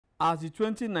As the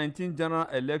 2019 general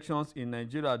elections in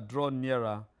Nigeria draw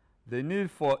nearer, the need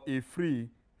for a free,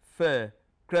 fair,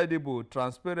 credible,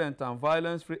 transparent, and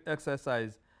violence-free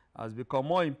exercise has become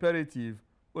more imperative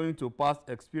owing to past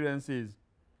experiences.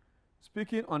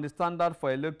 Speaking on the standard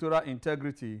for electoral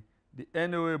integrity, the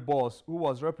NOA boss, who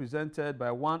was represented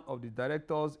by one of the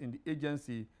directors in the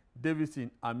agency, Davidson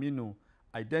Aminu,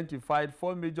 identified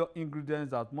 4 major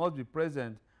ingredients that must be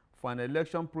present for an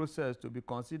election process to be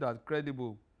considered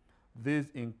credible. These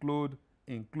include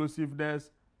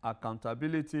inclusiveness,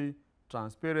 accountability,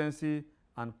 transparency,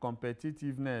 and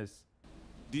competitiveness.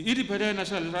 The Independent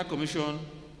National Electoral Commission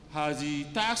has the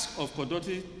task of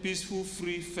conducting peaceful,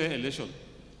 free, fair elections.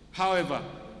 However,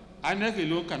 INEC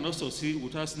alone cannot succeed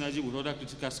without synergy with other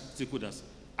critical stakeholders,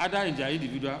 either in their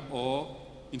individual or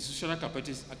institutional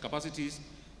capacities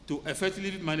to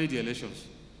effectively manage the elections.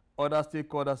 Other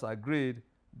stakeholders agreed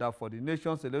that for the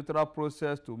nation's electoral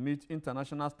process to meet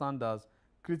international standards,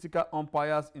 critical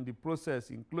umpires in the process,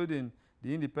 including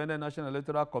the Independent National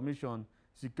Electoral Commission,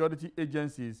 security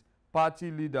agencies,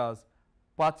 party leaders,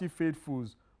 party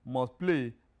faithfuls, must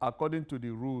play according to the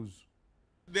rules.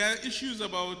 There are issues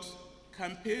about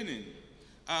campaigning.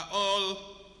 Are all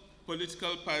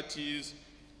political parties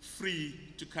free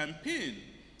to campaign,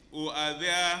 or are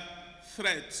there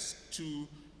threats to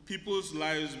people's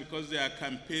lives because they are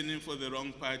campaigning for the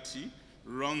wrong party,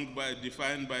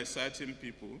 defined by certain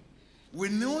people? We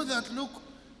know that, look,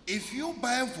 if you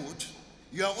buy a vote,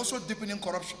 you are also deepening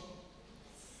corruption.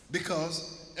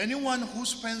 Because anyone who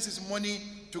spends his money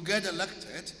to get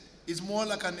elected is more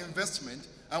like an investment,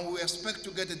 and we expect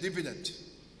to get a dividend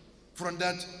from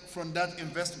that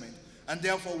investment. And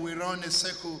therefore, we run a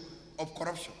cycle of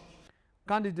corruption.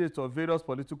 Candidates of various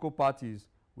political parties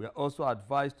were also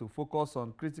advised to focus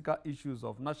on critical issues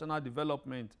of national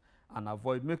development and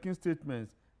avoid making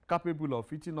statements capable of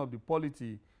heating up the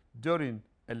polity during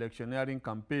electioneering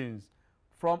campaigns.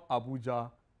 From Abuja,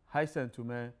 Hyacinth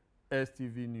Tume,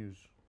 STV News.